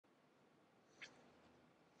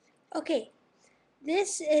Okay,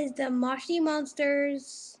 this is the Moshi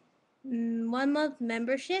Monsters 1 month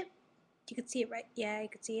membership. You can see it, right? Yeah, you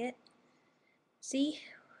can see it. See?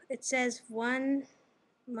 It says 1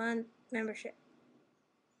 month membership.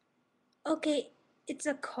 Okay, it's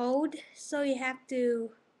a code, so you have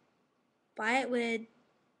to buy it with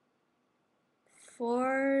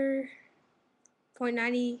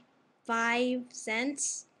 4.95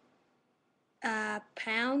 cents a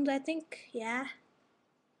pound, I think. Yeah.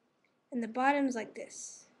 And the bottom's like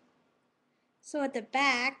this. So at the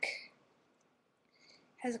back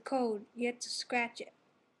has a code. You have to scratch it.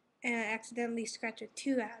 And I accidentally scratched a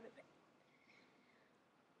 2 out of it.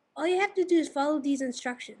 All you have to do is follow these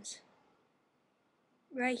instructions.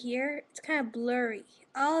 Right here, it's kind of blurry.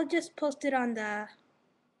 I'll just post it on the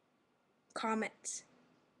comments.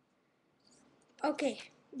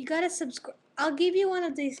 Okay, you gotta subscribe. I'll give you one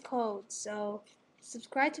of these codes, so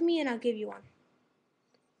subscribe to me and I'll give you one.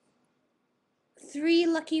 3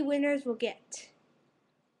 lucky winners will get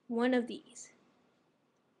one of these.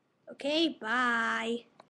 Okay, bye.